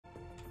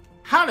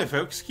Howdy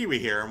folks, Keywii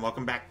here, and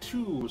welcome back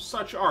to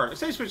SuchArt.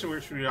 Today's space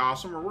is pretty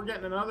awesome, where we're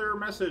getting another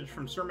message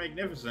from Sir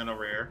Magnificent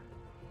over here.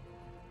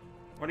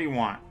 What do you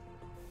want?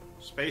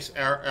 Space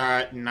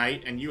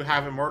Knight, and you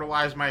have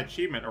immortalized my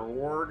achievement.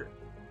 Reward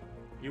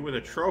you with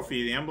a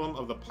trophy, the emblem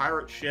of the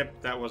pirate ship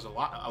that was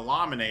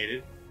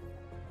illuminated.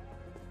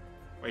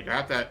 Wait, do I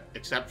have to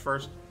accept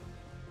first?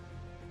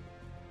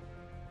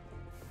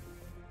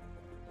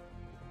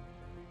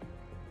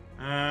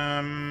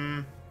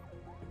 No,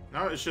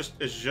 it's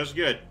just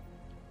good.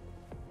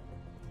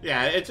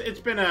 Yeah,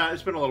 it's been a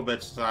little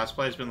bit since the last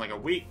play. It's been like a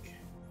week,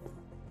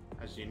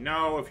 as you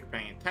know, if you're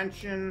paying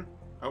attention.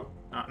 Oh,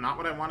 not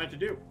what I wanted to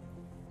do.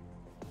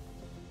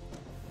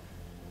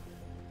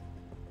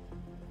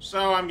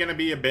 So I'm gonna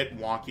be a bit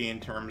wonky in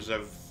terms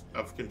of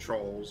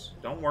controls.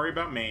 Don't worry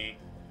about me.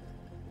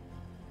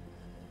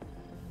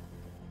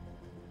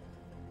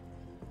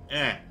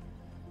 I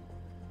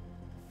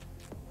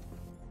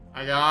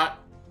got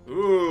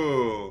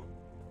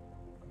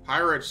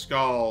pirate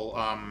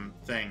skull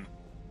thing.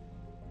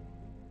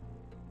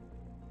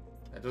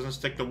 That doesn't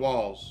stick to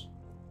walls.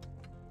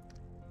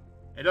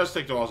 It does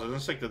stick to walls. It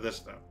doesn't stick to this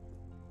though.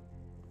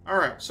 All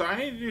right, so I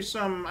need to do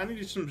some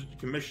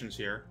commissions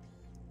here.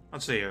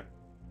 Let's see here.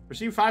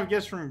 Receive 5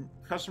 gifts from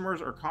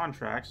customers or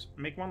contracts.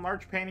 Make 1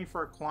 large painting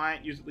for a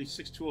client. Use at least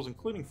 6 tools,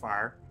 including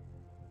fire.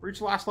 Reach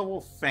the last level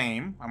of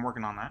fame. I'm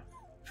working on that.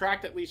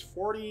 Attract at least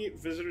 40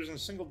 visitors in a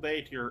single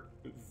day to your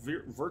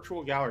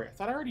virtual gallery. I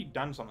thought I already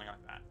done something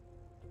like that.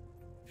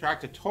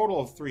 Attract a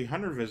total of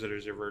 300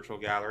 visitors to your virtual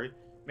gallery.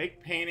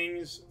 Make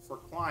paintings for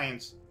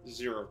clients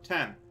 0 of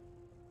 10.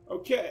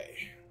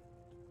 Okay.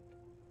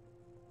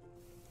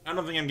 I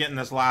don't think I'm getting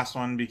this last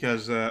one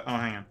because, oh,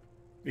 hang on.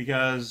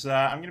 Because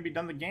I'm going to be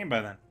done the game by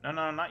then.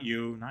 No, not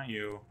you. Not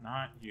you.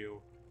 Not you.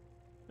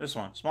 This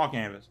one. Small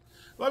canvas.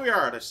 Love your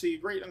art. I see a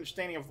great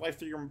understanding of life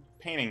through your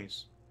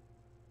paintings.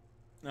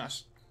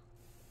 Yes.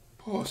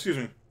 Oh, excuse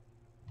me.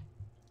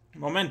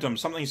 Momentum.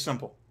 Something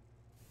simple.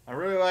 I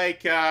really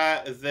like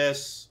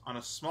this on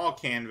a small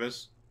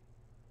canvas.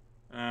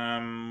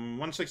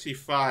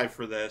 165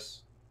 for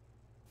this.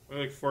 I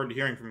look forward to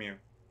hearing from you.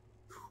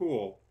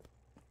 Cool.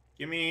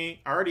 Give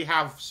me... I already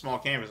have small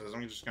canvases.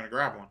 I'm just going to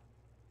grab one.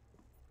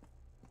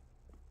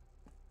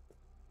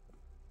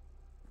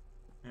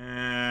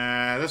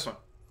 This one.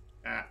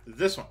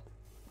 This one.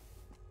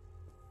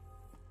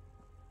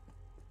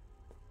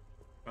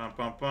 Bum,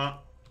 bum, bum.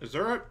 Is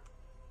there a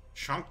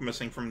chunk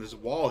missing from this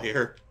wall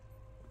here?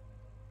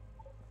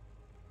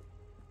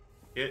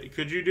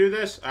 Could you do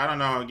this? I don't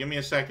know. Give me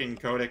a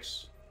second,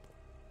 Codex.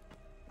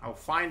 I'll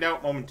find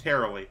out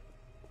momentarily.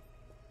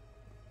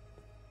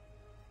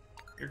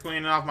 You're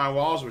cleaning off my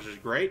walls, which is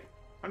great.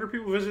 100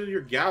 people visited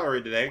your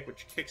gallery today,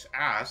 which kicks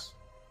ass.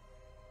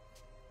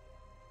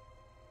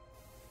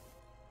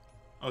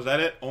 Oh, is that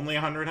it? Only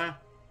 100, huh?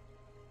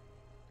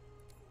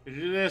 Could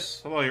you do this?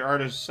 Hello, your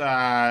art is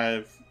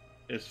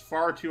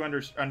far too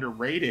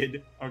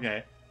underrated. Okay.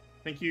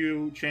 I think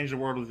you changed the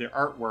world with your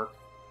artwork.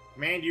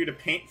 Command you to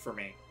paint for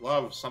me.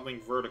 Love something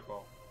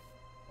vertical.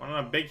 One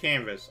on a big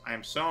canvas. I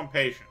am so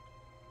impatient.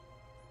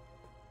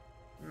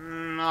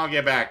 I'll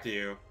get back to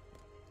you.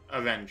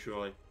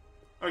 Eventually.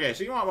 Okay,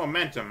 so you want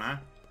momentum, huh?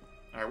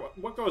 Alright,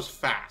 what goes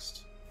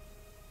fast?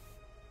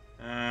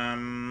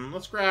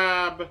 Let's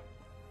grab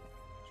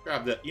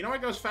the... You know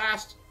what goes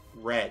fast?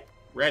 Red.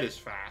 Red is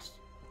fast.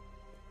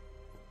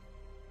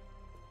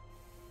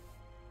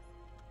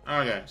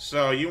 Okay,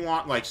 so you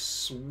want, like,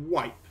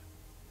 swipe.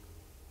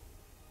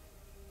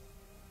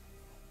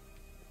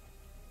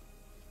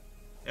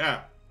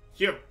 Yeah.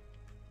 Here.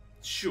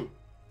 Shoo.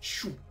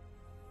 Shoo.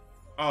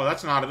 Oh,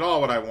 that's not at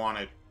all what I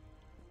wanted.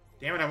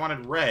 Damn it, I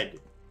wanted red.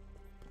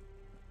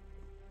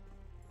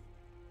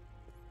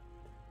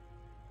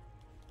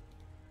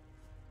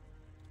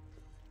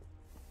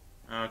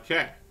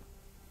 Okay.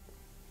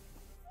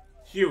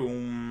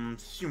 Shum,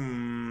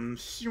 shum,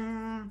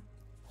 shum,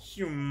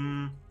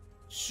 shum,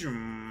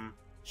 shum,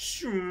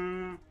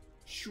 shum,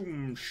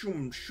 shum, shum,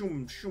 shum,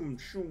 shum, shum,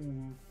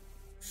 shum,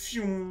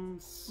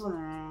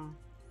 shum,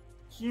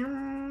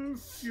 shum,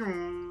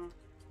 shum.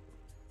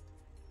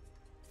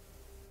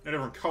 No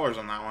different colors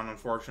on that one,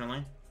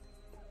 unfortunately.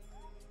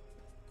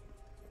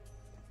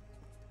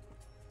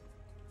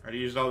 I already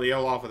used all the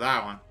yellow off of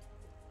that one.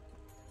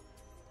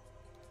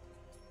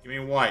 Give me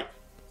white.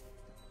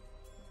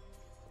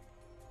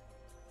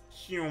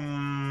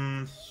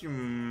 Hum,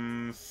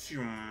 hum,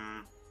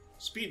 hum.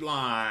 Speed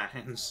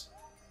lines.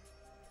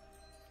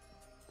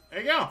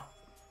 There you go.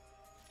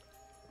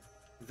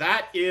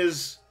 That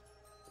is...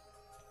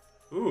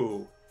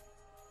 Ooh.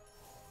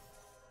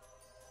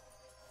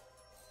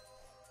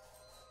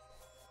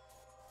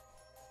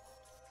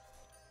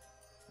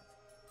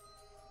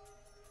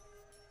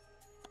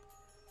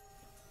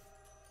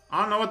 I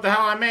don't know what the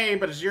hell I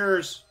made, but it's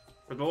yours.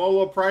 For the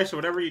low price of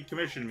whatever you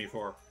commissioned me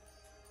for.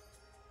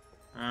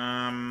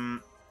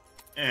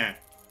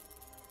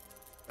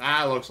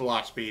 That looks a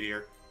lot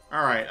speedier.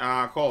 Alright,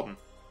 Colton.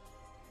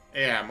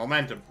 Yeah,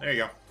 momentum. There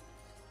you go.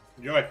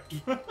 Enjoy.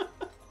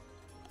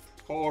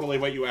 Totally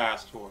what you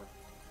asked for.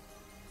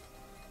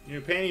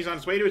 New painting's on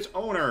its way to its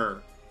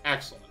owner.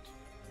 Excellent.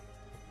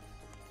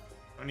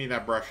 Don't need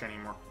that brush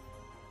anymore.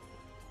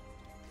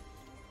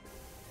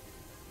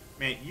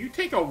 Man, you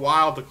take a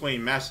while to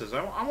clean messes.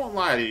 I won't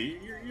lie to you.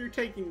 You're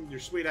taking your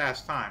sweet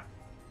ass time.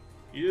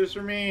 You do this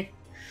for me?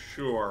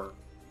 Sure.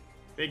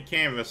 Big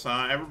canvas,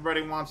 huh?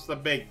 Everybody wants the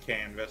big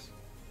canvas.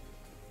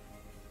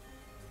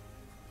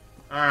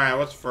 Alright,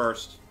 what's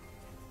first?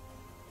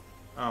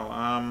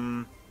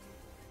 Oh,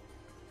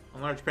 a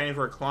large painting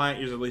for a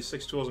client, use at least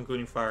 6 tools,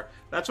 including fire.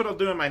 That's what I'll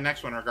do in my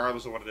next one,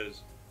 regardless of what it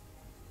is.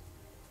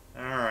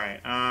 Alright,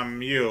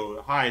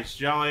 you. Hi, it's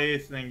Jelly,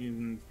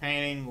 thinking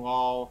painting,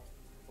 lol.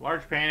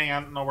 Large painting,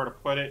 I don't know where to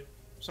put it.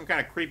 Some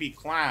kind of creepy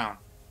clown.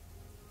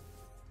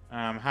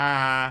 Don't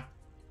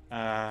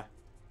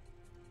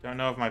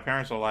know if my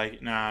parents will like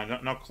it. Nah,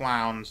 no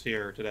clowns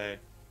here today.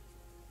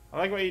 I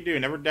like what you do,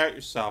 never doubt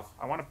yourself.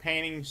 I want a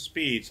painting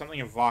speed, something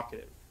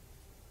evocative.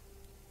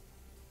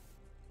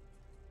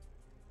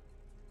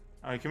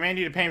 I command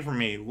you to paint for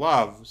me.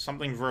 Love,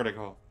 something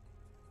vertical.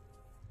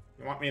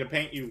 You want me to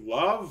paint you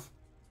love?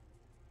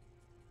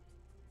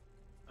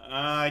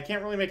 I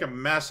can't really make a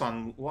mess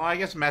on... Well, I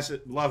guess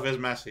love is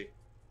messy.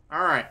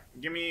 Alright,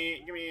 give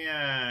me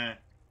this.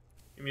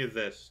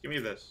 Give me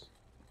this.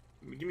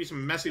 Give me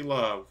some messy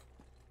love.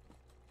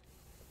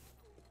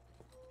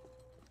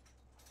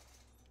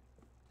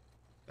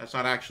 That's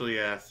not actually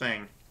a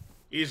thing.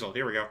 Easel,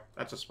 here we go.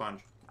 That's a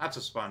sponge. That's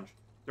a sponge.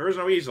 There is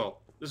no easel.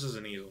 This is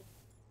an easel.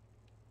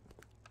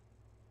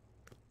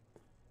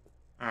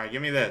 Alright,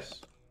 give me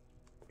this.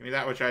 Give me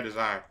that which I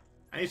desire.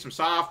 I need some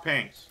soft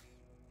pinks.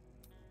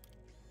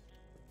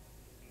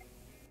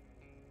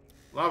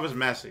 Love is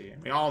messy,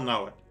 and we all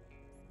know it.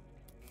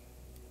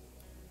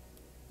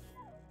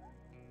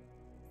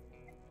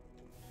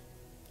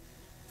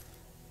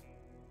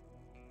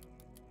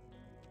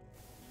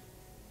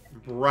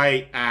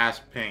 Bright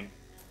ass pink.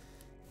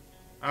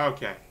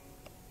 Okay.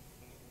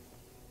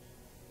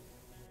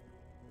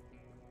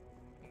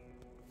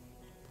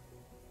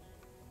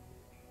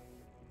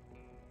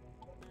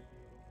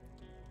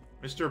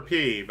 Mr.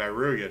 P by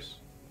Rugus.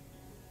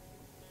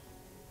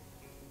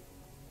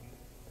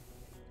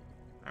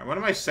 Alright, what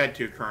am I set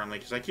to currently?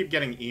 Because I keep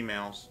getting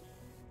emails.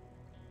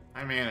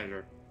 Hi,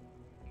 manager.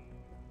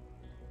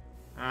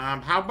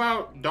 How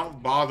about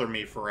don't bother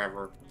me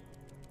forever?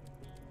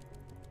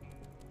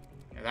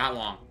 Yeah, that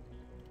long.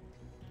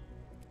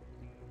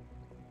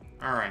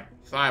 Alright,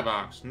 thigh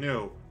box,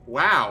 new.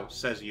 Wow,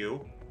 says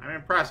you. I'm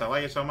impressed, I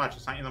like it so much.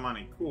 It's not you the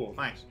money. Cool,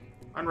 thanks.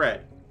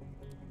 Unread.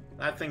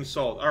 That thing's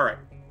sold. Alright.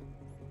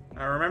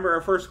 Remember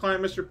our first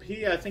client, Mr.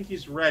 P? I think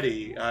he's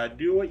ready.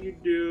 Do what you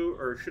do,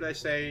 or should I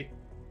say,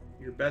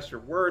 your best or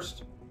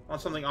worst. I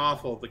want something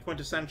awful. The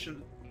quintessence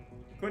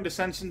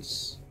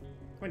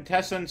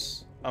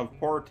of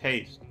poor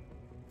taste.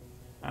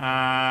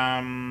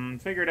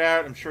 Figure it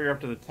out. I'm sure you're up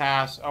to the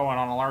task. Oh, and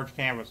on a large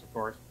canvas, of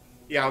course.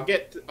 Yeah, I'll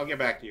get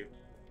back to you.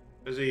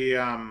 Is he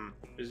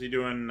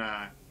doing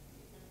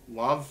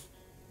love?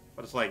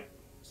 But it's like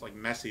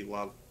messy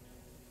love.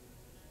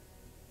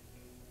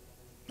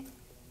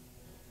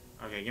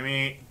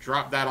 Okay,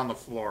 drop that on the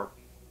floor.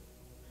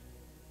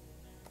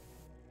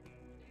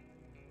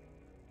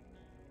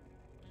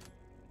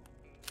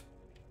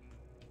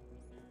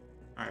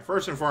 Alright,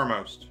 first and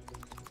foremost.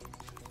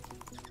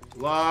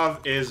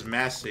 Love is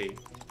messy.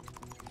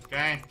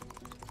 Okay?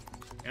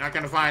 You're not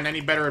gonna find any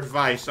better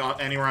advice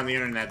anywhere on the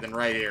internet than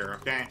right here,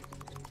 okay?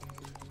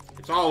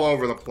 It's all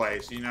over the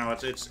place, you know,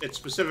 it's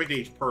specific to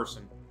each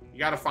person. You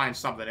gotta find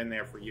something in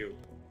there for you.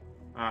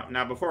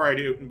 Now, before I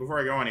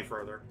go any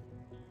further,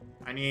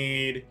 I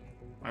need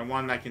my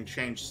one that can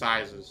change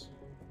sizes.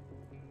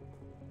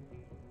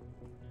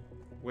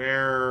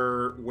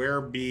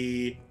 Where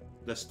be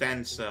the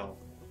stencil?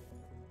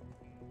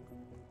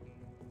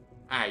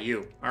 Ah,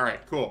 you.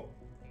 Alright, cool.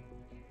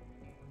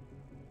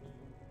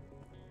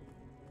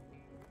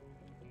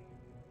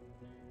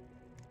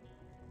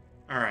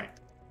 Alright.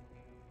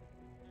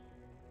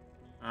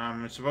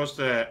 It's supposed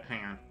to...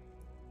 Hang on.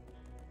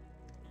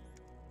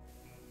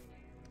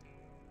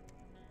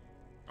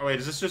 Oh, wait,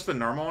 is this just the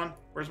normal one?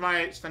 Where's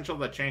my stencil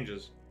that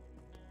changes?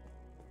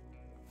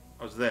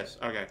 Oh, it's this.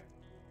 Okay.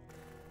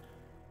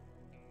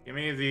 Give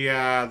me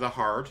the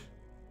heart.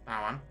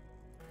 That one.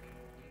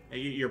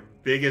 Your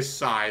biggest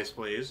size,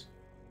 please.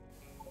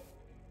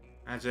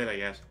 That's it, I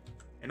guess.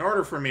 An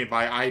Order for Me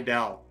by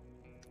Idell.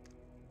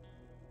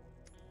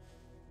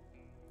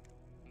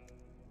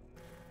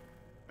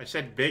 I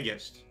said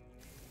biggest.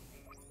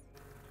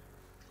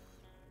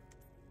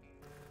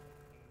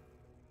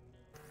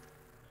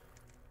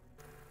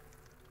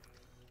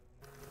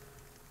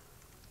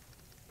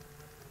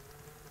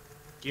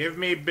 Give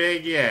me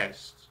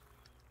biggest.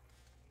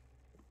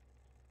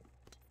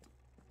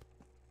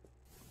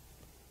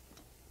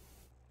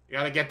 You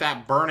gotta get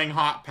that burning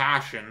hot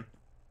passion.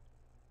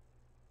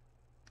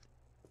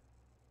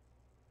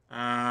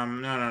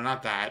 No,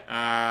 not that.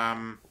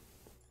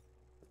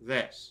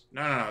 This.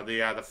 No,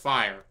 the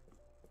fire.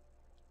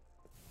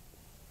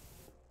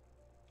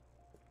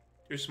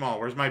 Too small.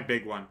 Where's my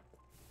big one?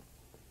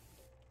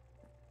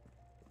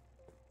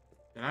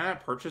 Did I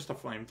not purchase the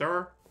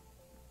flamethrower? I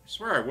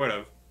swear I would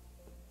have.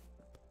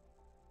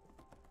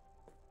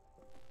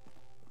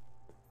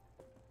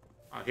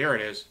 Oh, here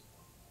it is.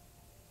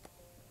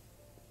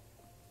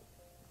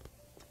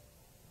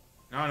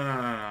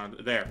 No.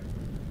 There.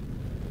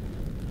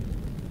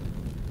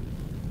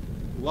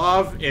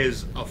 Love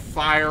is a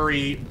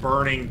fiery,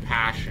 burning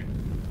passion.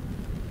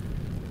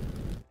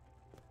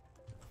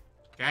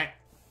 Okay?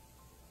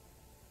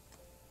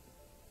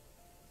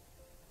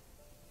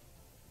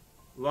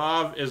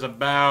 Love is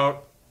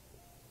about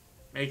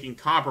making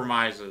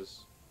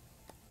compromises.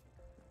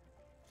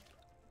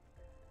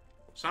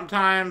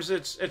 Sometimes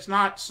it's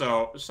not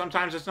so.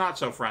 Sometimes it's not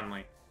so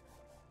friendly.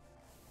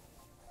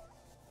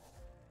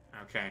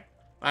 Okay.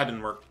 That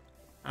didn't work.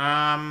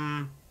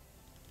 And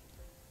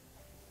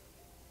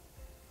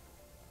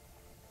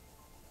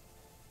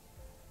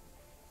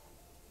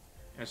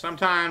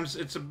sometimes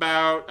it's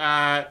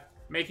about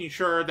making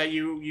sure that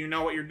you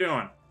know what you're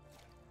doing.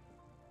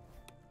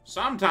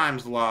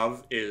 Sometimes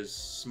love is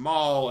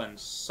small and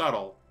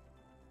subtle.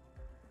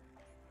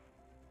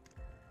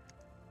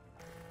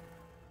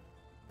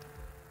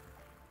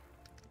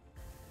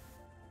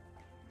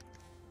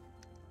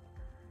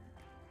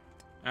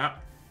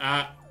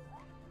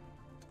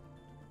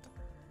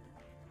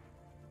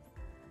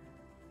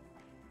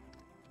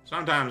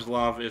 Sometimes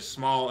love is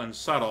small and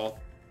subtle.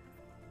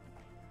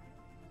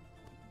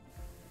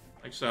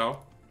 Like so.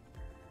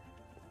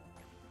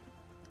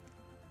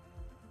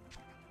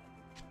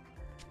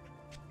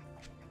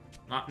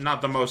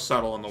 Not the most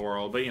subtle in the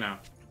world, but you know.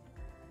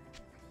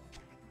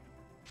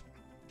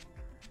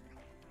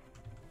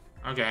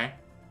 Okay.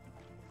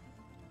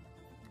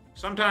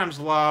 Sometimes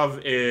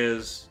love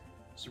is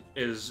you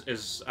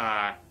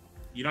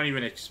don't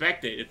even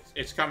expect it.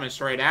 It's coming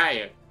straight at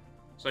you.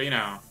 So, you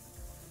know.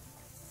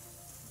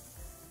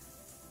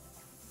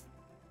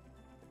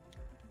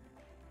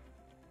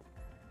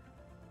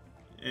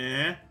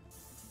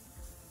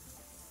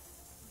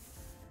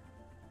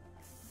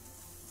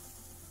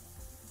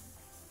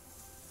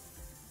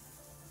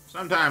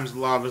 Sometimes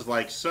love is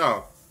like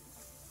so.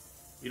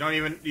 You don't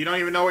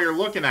even know what you're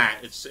looking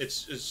at.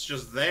 It's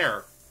just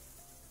there.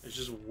 It's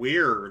just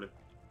weird.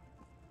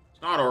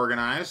 It's not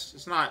organized.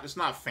 It's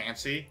not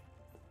fancy.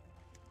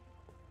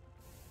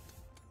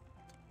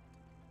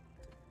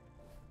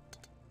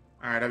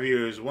 Alright, I've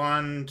used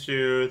 1,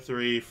 2,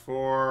 3,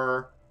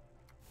 4,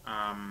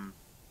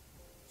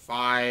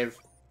 5.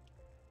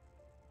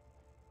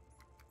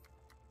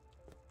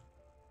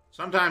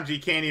 Sometimes you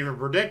can't even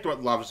predict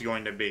what love's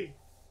going to be.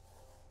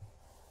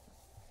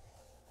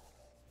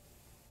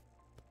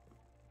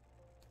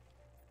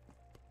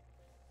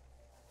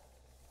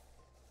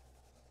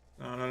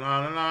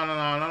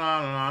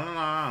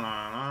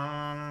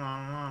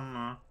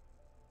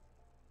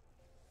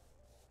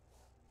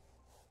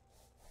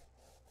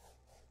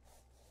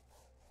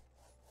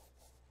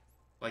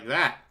 Like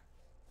that.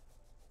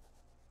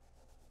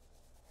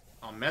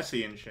 All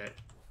messy and shit.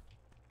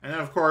 And then,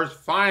 of course,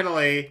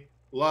 finally,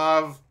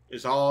 love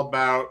is all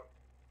about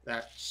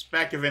that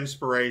speck of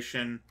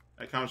inspiration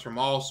that comes from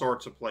all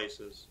sorts of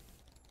places.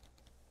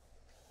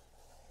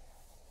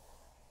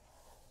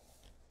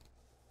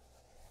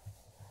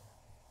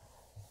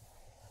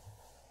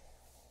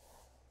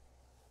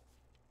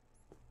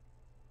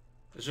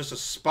 It's just a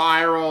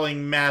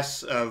spiraling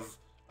mess of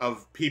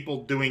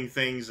people doing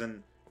things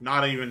and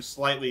not even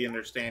slightly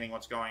understanding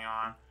what's going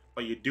on,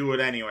 but you do it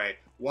anyway.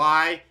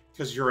 Why?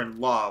 Because you're in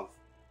love.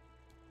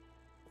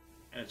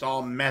 And it's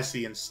all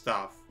messy and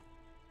stuff.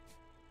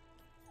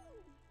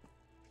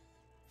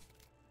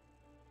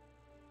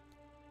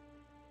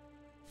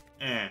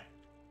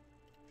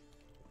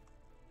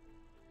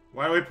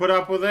 Why do we put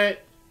up with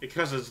it?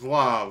 Because it's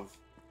love.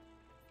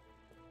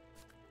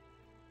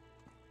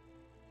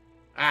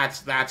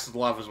 That's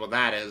love is what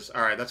that is.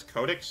 Alright, that's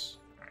Codex.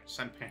 Alright,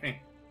 send painting.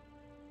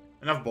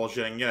 Enough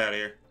bullshitting. Get out of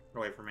here. Get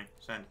away from me.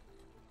 Send.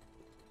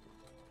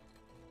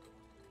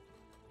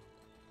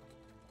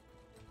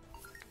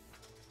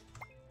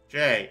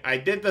 Jay, I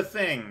did the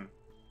thing.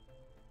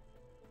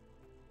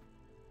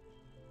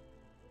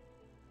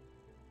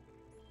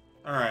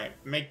 Alright,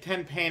 make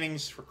 10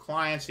 paintings for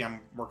clients. Yeah,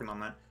 I'm working on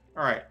that.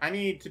 Alright, I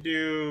need to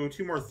do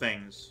 2 more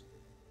things.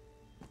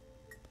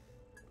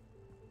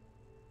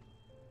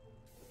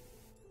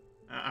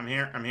 I'm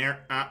here. Come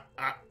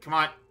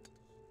on.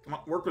 Come on,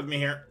 work with me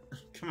here.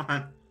 Come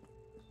on.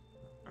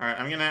 Alright,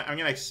 I'm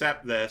gonna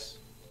accept this.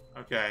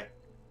 Okay.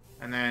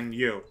 And then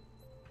you.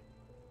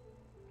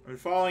 I've been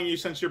following you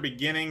since your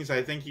beginnings.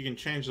 I think you can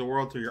change the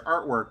world through your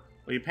artwork.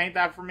 Will you paint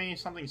that for me?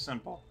 Something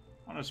simple.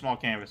 On a small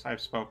canvas.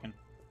 I've spoken.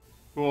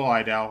 Cool,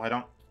 Idel. I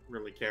don't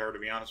really care, to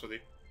be honest with you.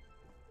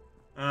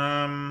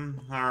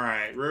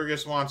 Alright.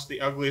 Rugus wants the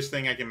ugliest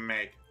thing I can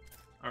make.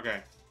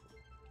 Okay.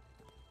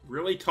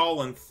 Really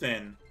tall and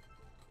thin.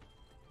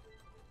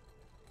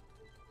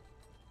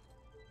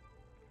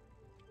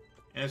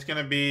 And it's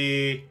gonna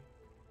be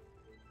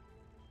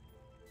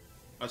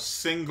a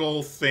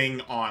single thing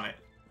on it.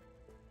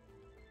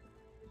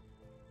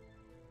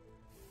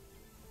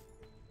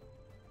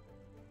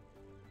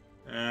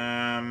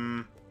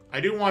 I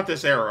do want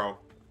this arrow.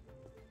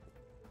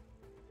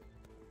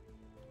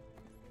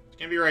 It's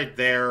gonna be right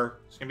there.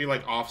 It's gonna be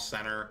like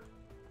off-center.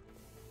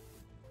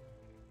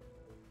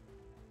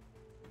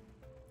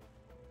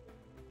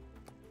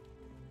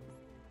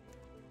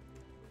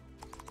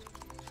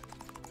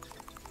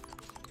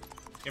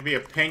 It's gonna be a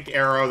pink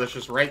arrow that's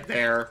just right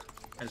there.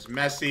 And it's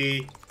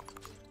messy.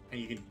 And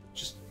you can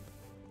just...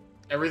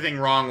 Everything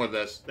wrong with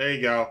this. There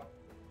you go.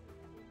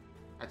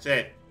 That's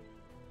it.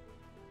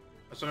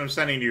 That's what I'm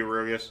sending to you,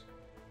 Rugus.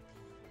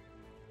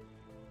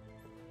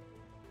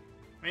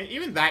 I mean,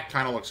 even that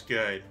kind of looks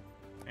good.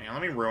 Hang on,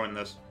 let me ruin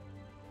this.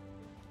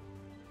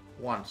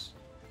 Once.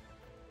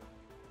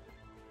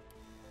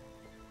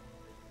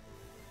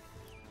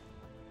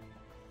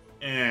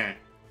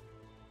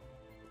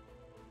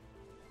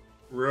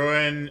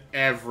 Ruin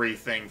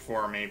everything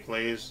for me,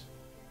 please.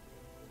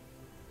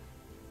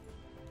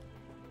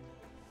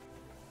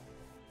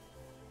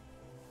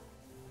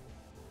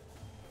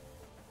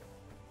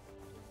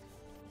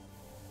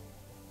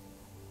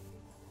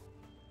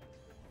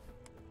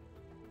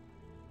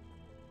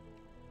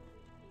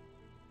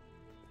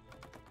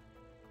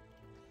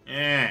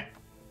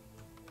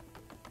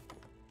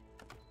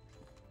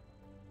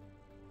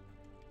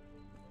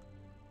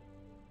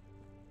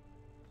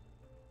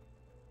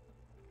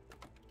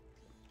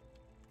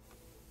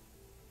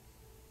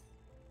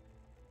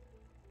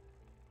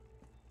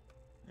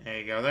 There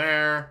you go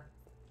there.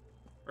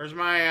 Where's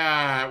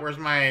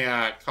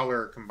my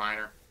color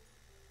combiner?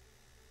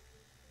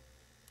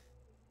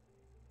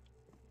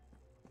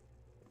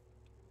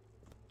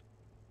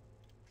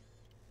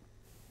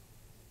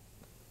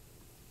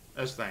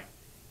 This thing.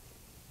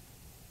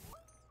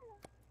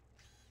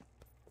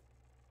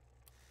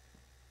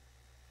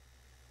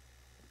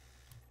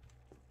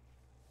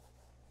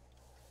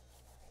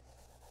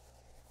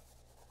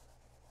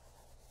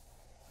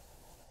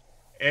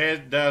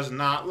 It does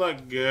not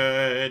look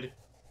good.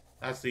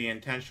 That's the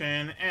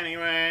intention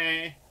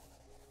anyway.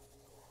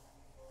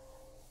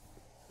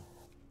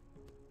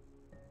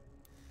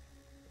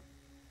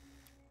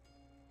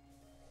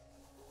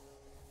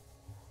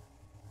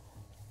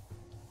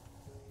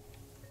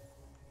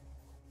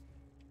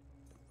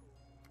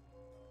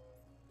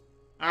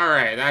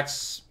 Alright,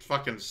 that's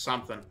fucking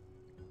something.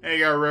 There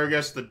you go,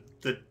 Rugus.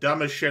 The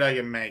dumbest shit I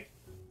can make.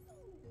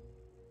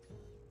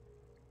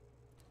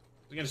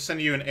 I was gonna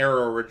send you an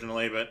arrow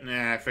originally, but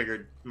nah, I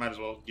figured might as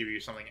well give you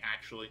something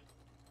actually.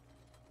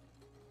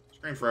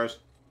 Screen froze.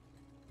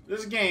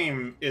 This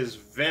game is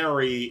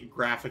very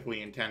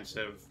graphically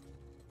intensive.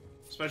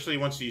 Especially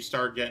once you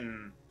start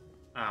getting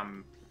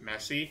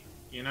messy,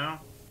 you know?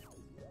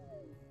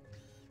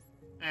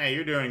 Hey,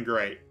 you're doing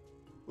great.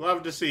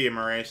 Love to see you,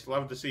 Maurice.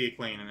 Love to see you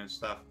cleaning and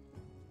stuff.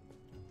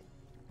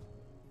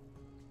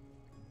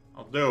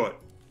 I'll do it.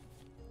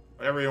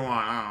 Whatever you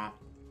want, I don't know.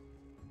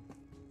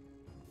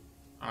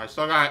 Oh, I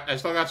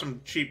still got some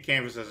cheap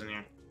canvases in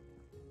here.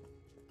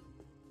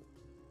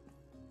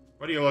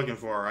 What are you looking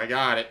for? I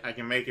got it. I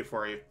can make it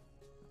for you.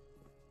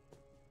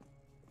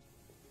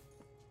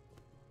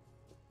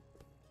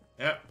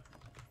 Yep.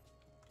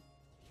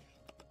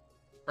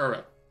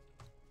 Perfect.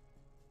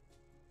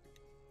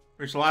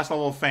 Reach the last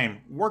level of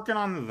fame. Working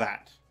on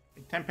that.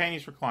 10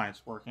 paintings for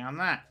clients. Working on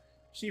that.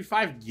 Receive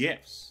 5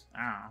 gifts.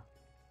 I don't know.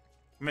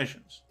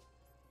 Commissions.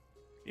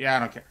 Yeah, I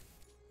don't care.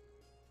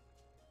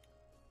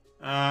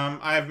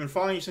 I have been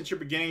following you since your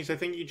beginnings. I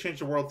think you changed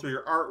the world through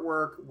your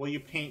artwork. Will you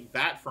paint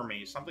that for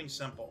me? Something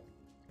simple.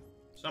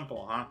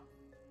 Simple, huh?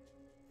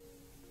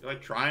 You like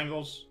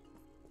triangles?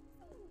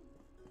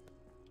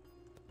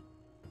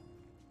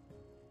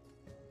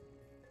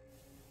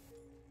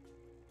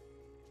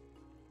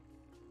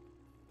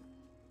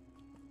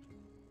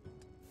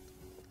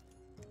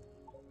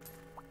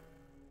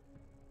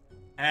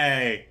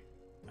 Hey,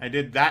 I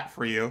did that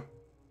for you.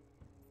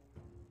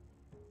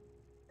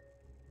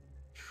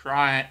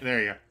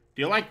 There you go.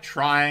 Do you like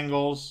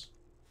triangles?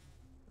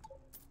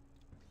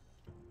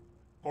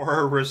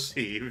 Or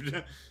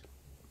received?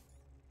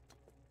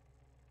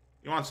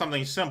 You want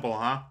something simple,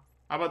 huh?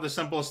 How about the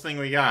simplest thing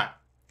we got?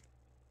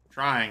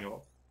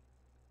 Triangle.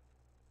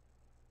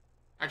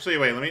 Actually,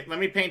 wait. Let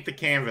me paint the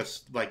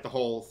canvas, like the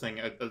whole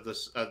thing of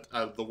this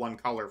the one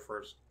color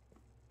first.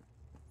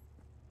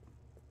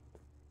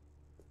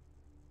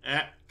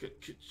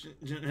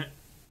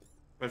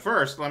 But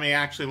first, let me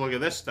actually look at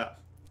this stuff.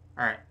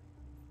 All right.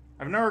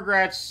 I have no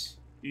regrets.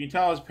 You can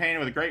tell I was painted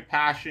with great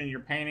passion.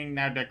 Your painting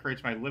now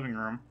decorates my living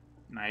room.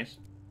 Nice.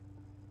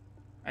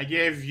 I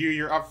gave you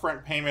your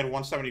upfront payment of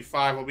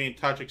 $175. We'll be in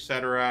touch,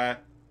 etc.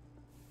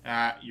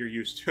 You're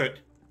used to it.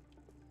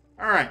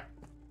 Alright.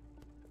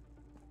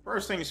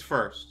 First things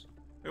first.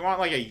 We want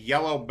like a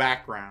yellow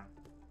background.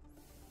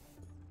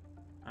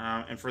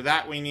 And for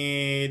that we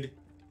need...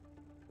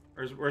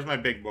 Where's my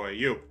big boy?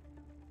 You.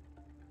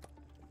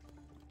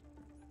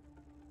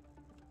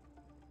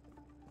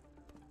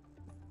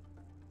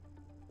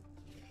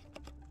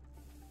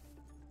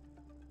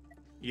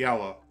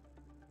 Yellow.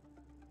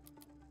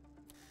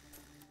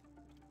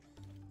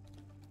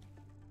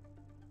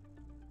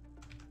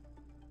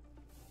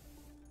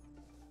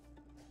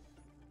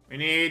 We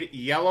need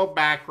yellow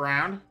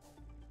background.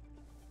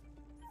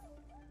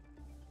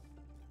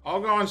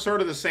 All going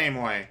sort of the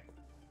same way.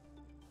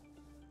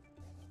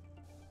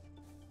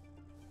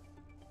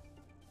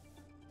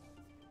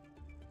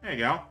 There you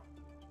go.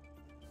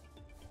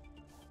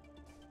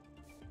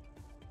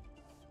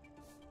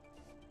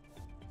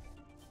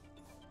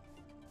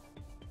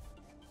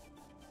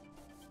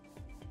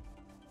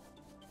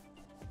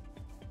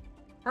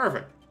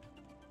 Perfect.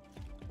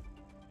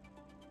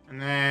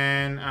 And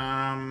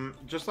then,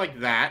 just like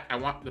that, I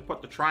want to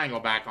put the triangle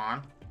back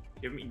on.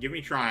 Give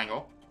me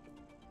triangle.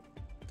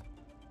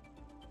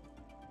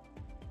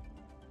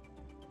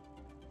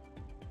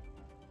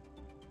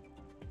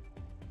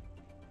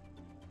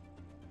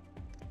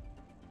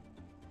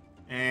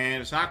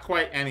 And it's not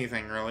quite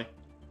anything, really.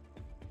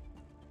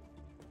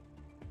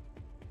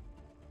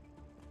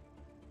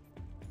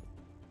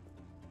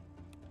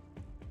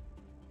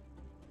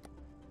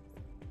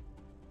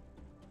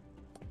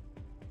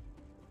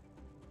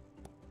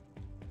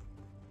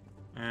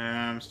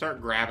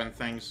 Start grabbing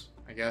things,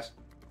 I guess.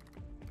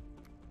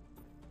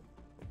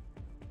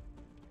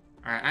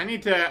 All right, I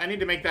need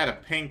to make that a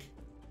pink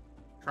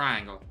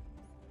triangle.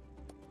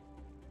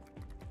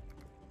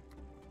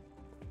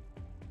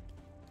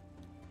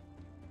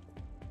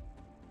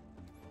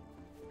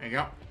 There you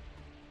go.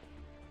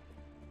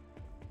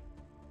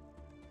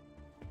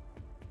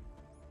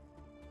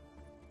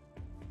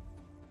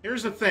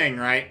 Here's the thing,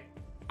 right?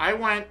 I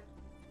went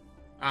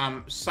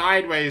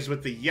sideways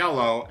with the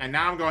yellow, and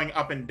now I'm going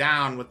up and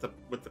down with the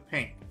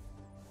pink.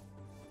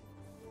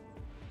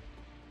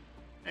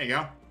 There you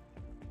go.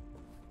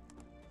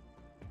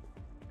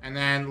 And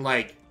then,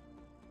 like,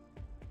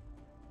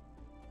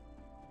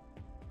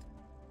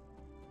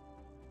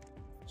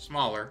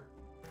 smaller.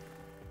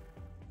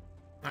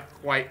 Not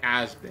quite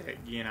as big,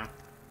 you know.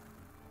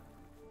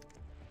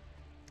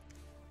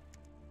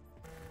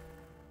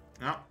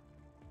 No.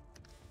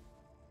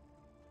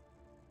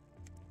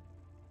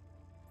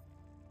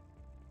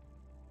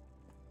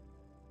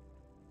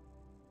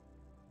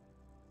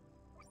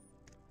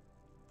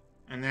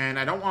 And then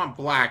I don't want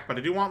black, but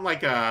I do want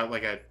like a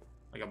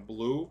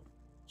blue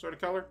sort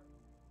of color.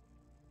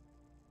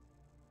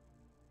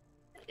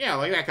 Yeah,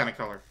 like that kind of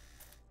color.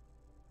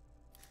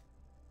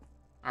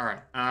 All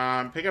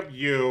right. Pick up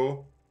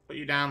you. Put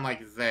you down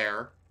like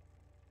there.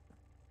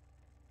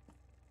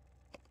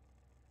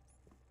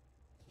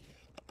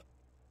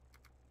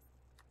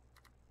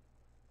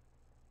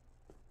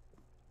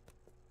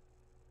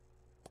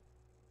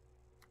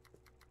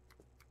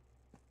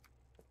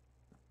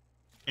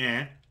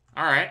 Yeah.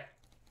 All right.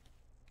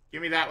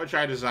 Give me that which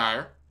I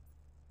desire.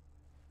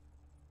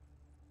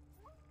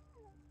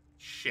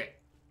 Shit.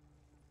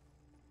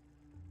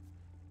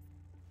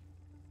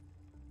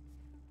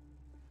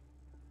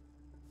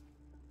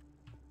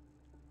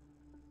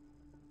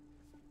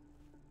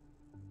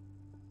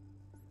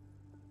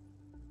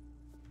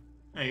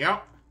 There you go.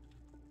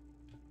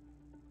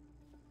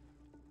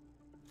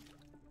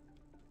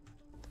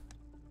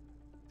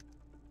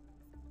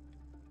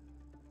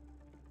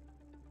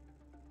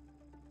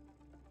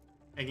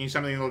 Making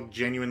something look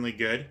genuinely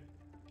good.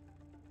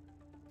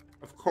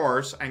 Of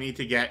course, I need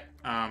to get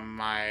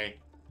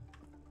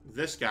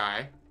this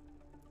guy.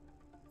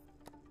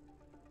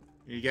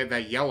 You get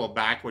that yellow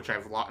back, which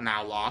I've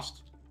now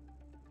lost.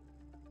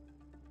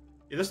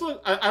 Yeah,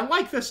 I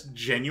like this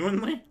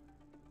genuinely.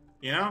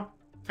 You know?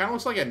 Kind of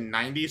looks like a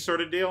 90s sort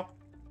of deal.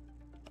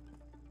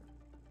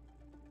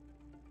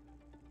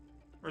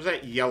 Where's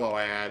that yellow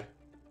I had?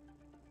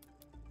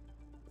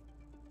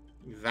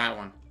 That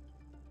one.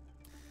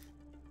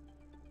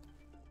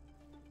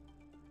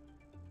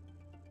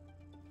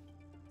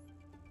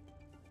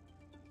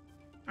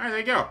 Alright, there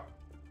you go.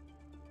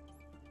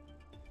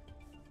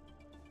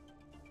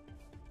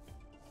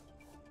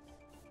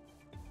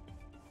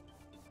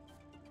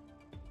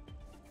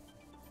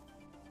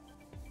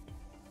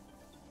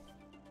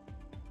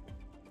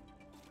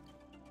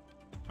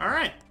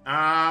 Alright.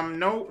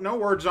 No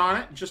words on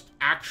it. Just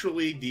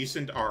actually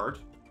decent art.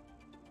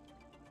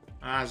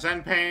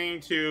 Zen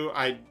painting to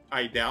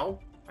Idel,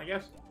 I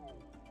guess?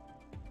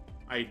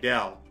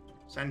 Idel.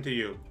 Send to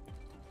you.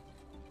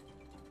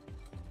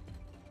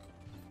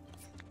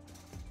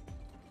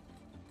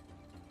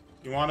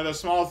 You wanted a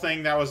small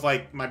thing that was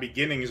like my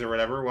beginnings or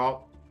whatever.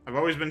 Well, I've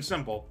always been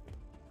simple.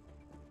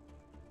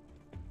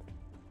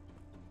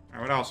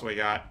 Alright, what else we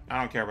got? I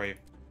don't care about you.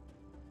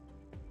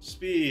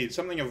 Speed.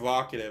 Something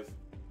evocative.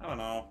 I don't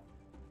know.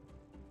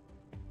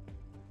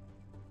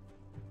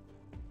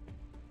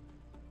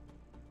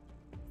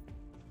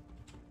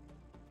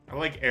 I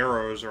like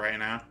arrows right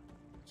now.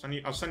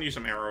 I'll send you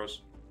some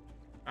arrows.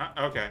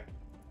 Okay.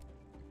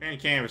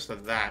 Paint canvas to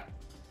that.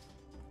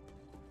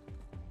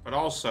 But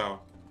also...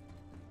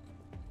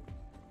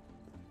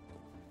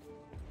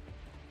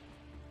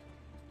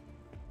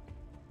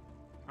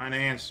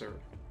 unanswered.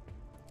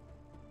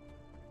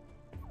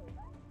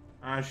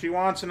 She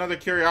wants another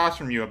curiosity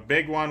from you. A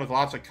big one with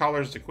lots of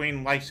colors. The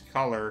queen likes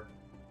color.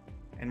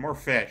 And more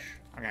fish.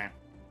 Okay.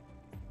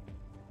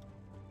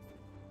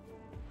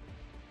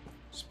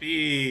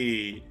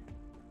 Speed.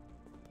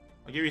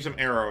 I'll give you some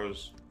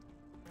arrows.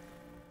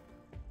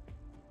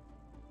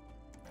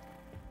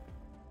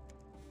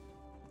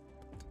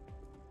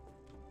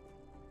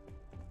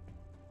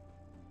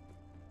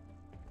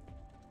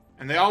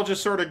 And they all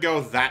just sort of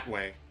go that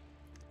way.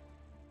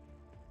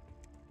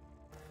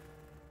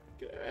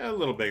 A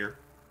little bigger.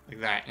 Like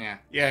that, yeah.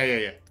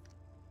 Yeah.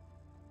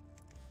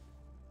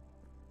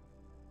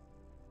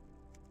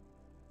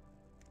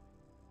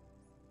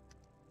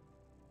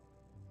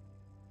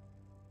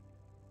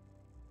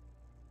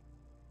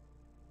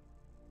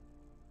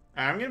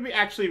 I'm gonna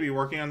actually be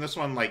working on this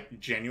one like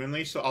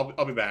genuinely, so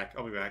I'll be back.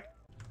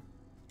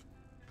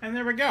 And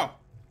there we go.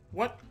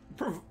 What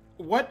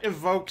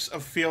evokes a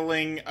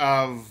feeling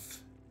of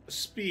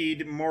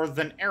speed more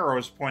than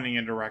arrows pointing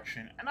in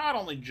direction? And not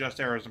only just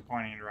arrows and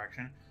pointing in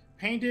direction.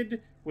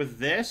 Painted with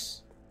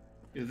this.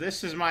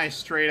 This is my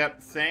straight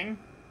up thing.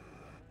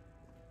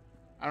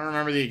 I don't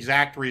remember the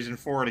exact reason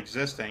for it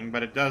existing,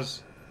 but it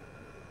does.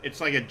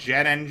 It's like a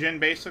jet engine,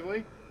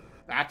 basically.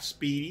 That's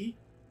speedy.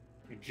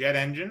 A jet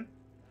engine.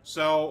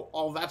 So,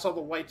 that's all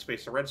the white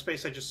space. The red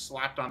space I just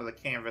slapped onto the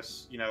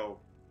canvas, you know,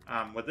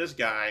 with this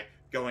guy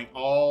going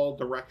all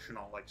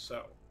directional, like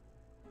so.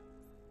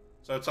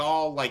 So it's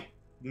all, like,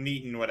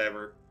 neat and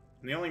whatever.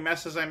 And the only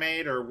messes I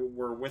made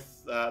were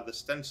with the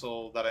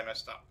stencil that I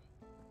messed up.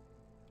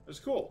 It was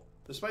cool,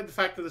 despite the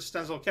fact that the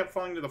stencil kept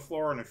falling to the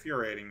floor and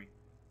infuriating me.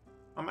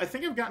 I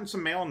think I've gotten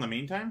some mail in the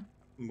meantime.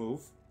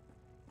 Move.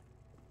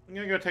 I'm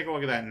gonna go take a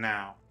look at that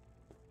now.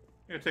 I'm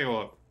gonna take a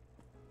look.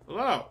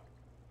 Hello.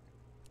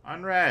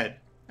 Unread.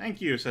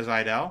 Thank you, says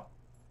Idel.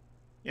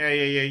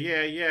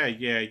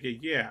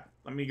 Yeah.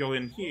 Let me go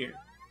in here.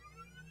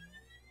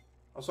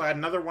 Also, I had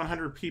another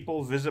 100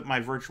 people visit my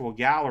virtual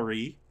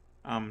gallery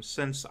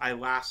since I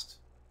last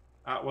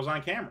was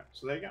on camera.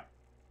 So there you go.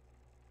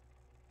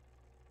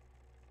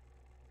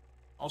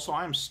 Also,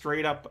 I'm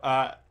straight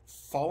up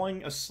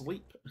falling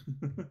asleep.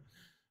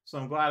 So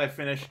I'm glad I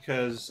finished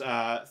because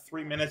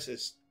 3 minutes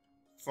is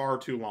far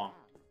too long.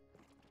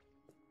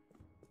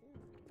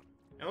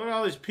 And look at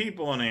all these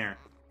people in here.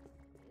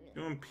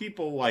 Doing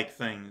people-like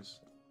things.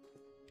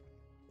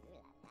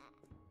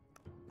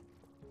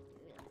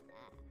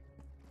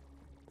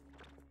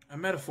 A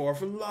metaphor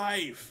for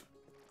life.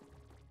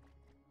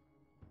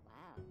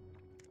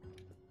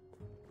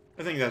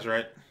 I think that's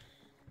right.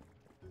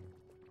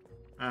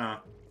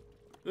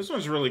 This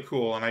one's really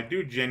cool, and I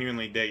do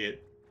genuinely dig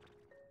it.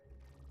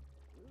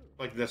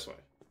 Like this way.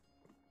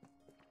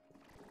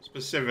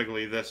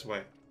 Specifically this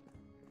way.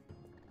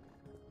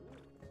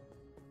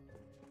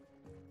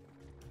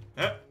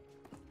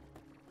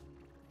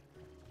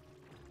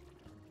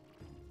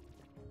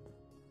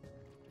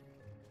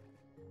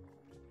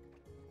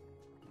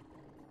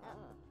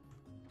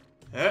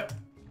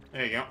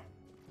 There you go.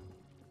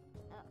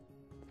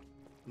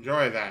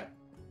 Enjoy that.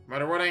 No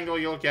matter what angle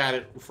you look at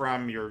it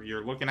from,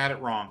 you're looking at it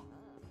wrong.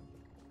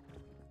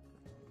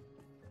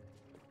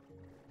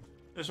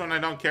 This one I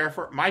don't care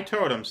for. My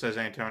totem, says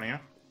Antonio.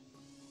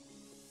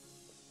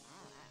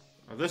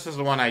 Well, this is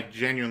the one I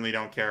genuinely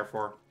don't care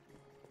for.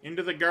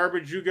 Into the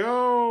garbage you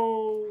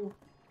go!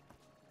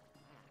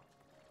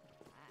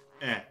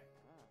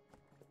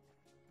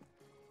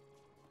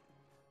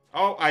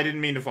 Oh, I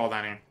didn't mean to fall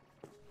down here.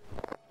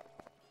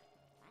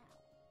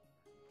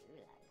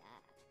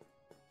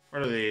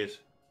 What are these?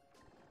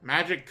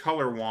 Magic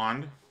color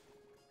wand.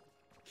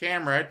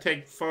 Camera,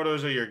 take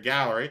photos of your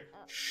gallery.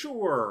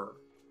 Sure.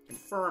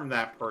 Confirm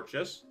that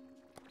purchase.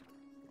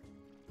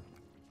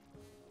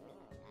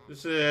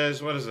 This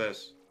is, what is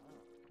this?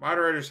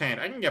 Moderator's hand.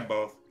 I can get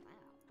both.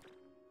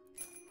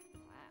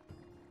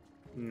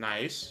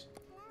 Nice.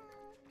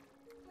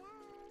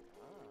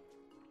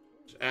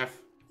 F.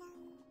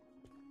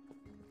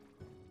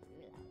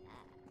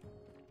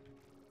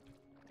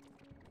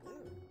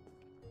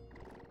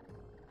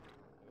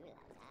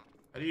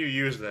 How do you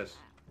use this?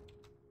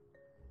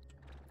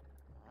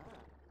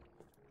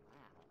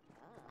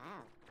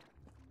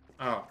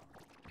 Oh.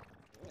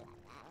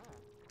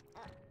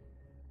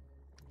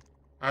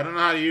 I don't know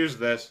how to use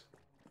this.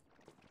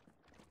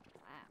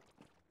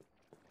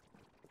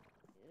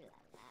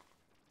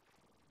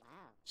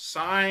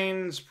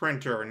 Signs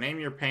printer. Name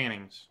your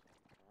paintings.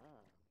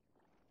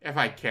 If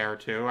I care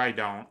to, I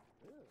don't.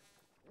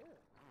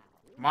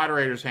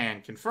 Moderator's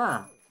hand.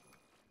 Confirm.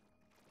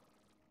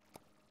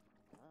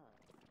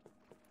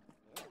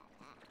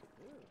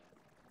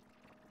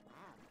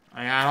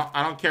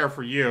 I don't care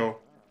for you.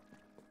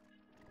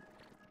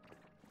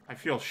 I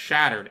feel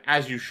shattered,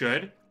 as you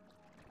should.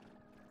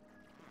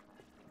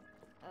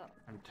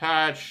 I'm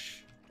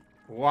touched.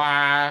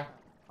 Why?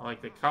 I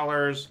like the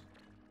colors.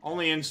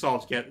 Only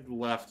insults get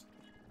left.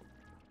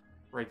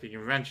 Right, the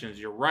conventions.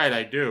 You're right,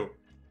 I do.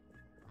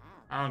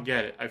 I don't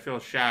get it. I feel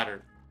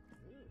shattered.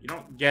 You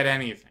don't get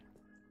anything.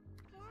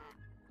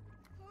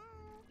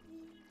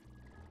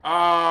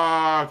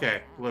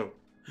 Okay, blue.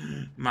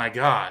 My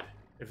God.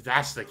 If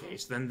that's the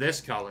case, then this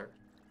color.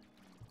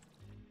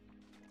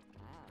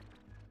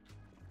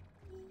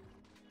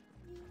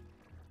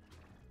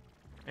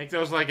 Make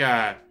those like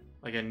a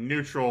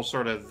neutral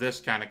sort of this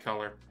kind of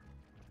color.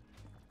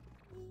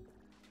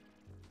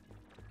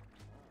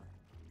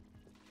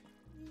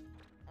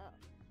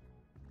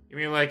 Give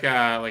me like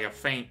a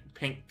faint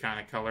pink kind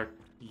of color.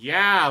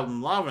 Yeah,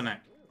 I'm loving it.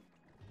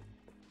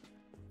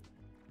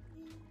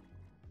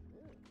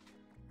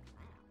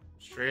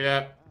 Straight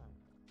up.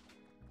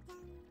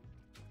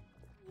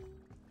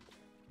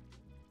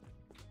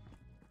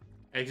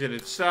 Exit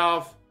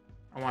itself.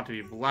 I want it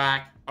to be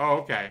black. Oh,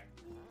 okay.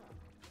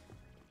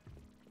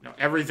 No,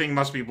 everything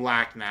must be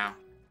black now.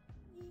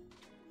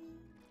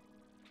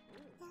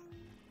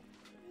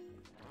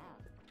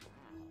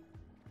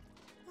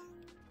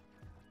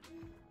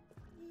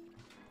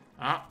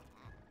 Oh,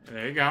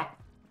 there you go.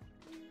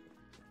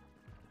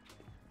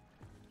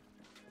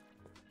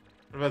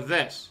 What about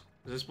this?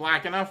 Is this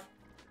black enough?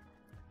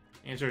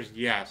 The answer is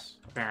yes,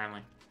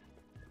 apparently.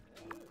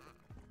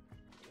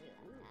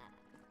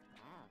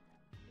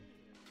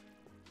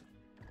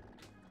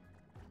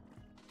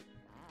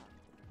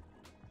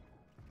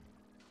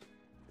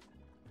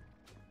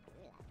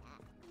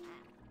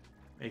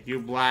 Make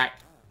you black.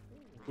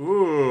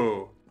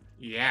 Ooh,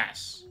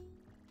 yes.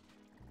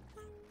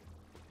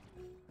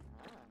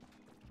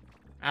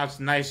 Now it's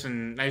nice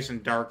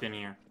and dark in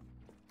here,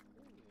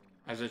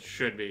 as it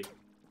should be.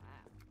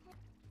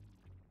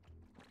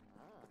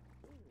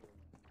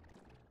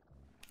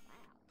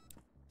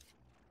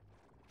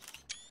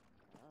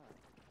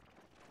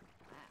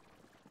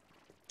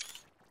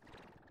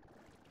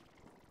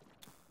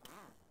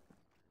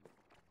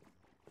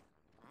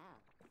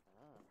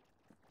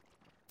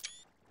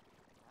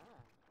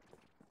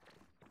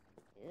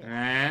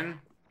 And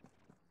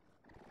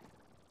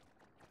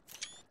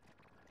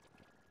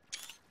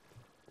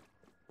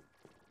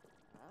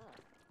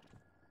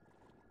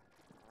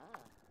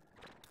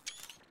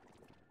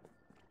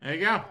there you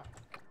go.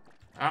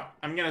 Oh,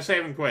 I'm gonna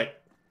save and quit.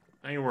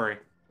 Don't you worry.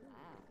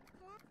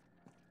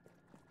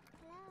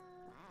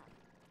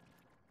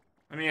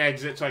 Let me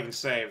exit so I can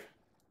save.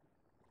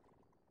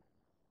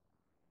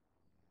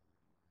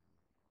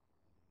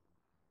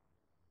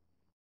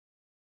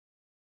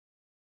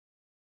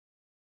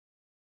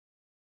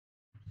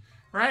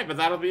 Alright, but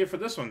that'll be it for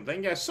this one.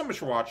 Thank you guys so much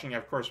for watching.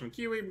 Of course, I'm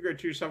Keywii. Be great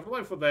to yourself. A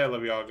delightful day. I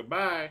love you all.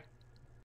 Goodbye.